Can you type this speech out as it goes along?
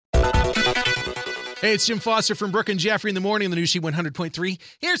Hey, it's Jim Foster from Brooke and Jeffrey in the morning on the New Sheet 100.3.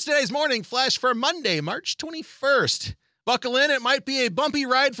 Here's today's morning flash for Monday, March 21st. Buckle in, it might be a bumpy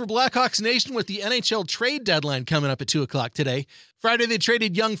ride for Blackhawks Nation with the NHL trade deadline coming up at 2 o'clock today. Friday, they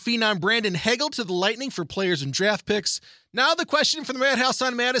traded young phenom Brandon Hagel to the Lightning for players and draft picks. Now the question from the Madhouse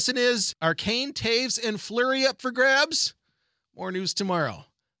on Madison is, are Kane, Taves, and Fleury up for grabs? More news tomorrow.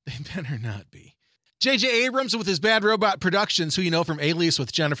 They better not be. J.J. Abrams with his Bad Robot Productions, who you know from Alias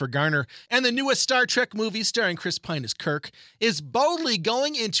with Jennifer Garner, and the newest Star Trek movie starring Chris Pine as Kirk, is boldly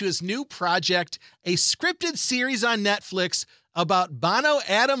going into his new project, a scripted series on Netflix about Bono,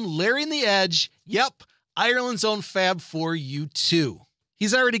 Adam, Larry, and the Edge. Yep, Ireland's own Fab Four U2.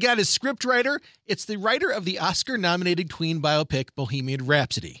 He's already got his scriptwriter. It's the writer of the Oscar-nominated Queen biopic Bohemian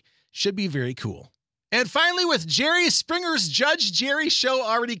Rhapsody. Should be very cool. And finally, with Jerry Springer's Judge Jerry show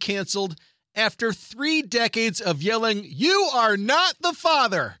already canceled, after 3 decades of yelling, "You are not the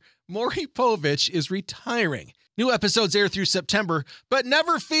father," Maury Povich is retiring. New episodes air through September, but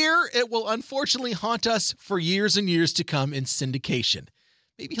never fear, it will unfortunately haunt us for years and years to come in syndication.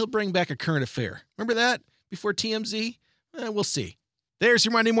 Maybe he'll bring back A Current Affair. Remember that? Before TMZ? We'll see. There's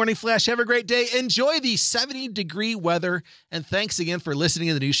your Monday Morning Flash. Have a great day. Enjoy the 70-degree weather, and thanks again for listening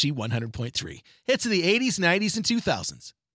to the New Sheet 100.3. Hits of the 80s, 90s, and 2000s.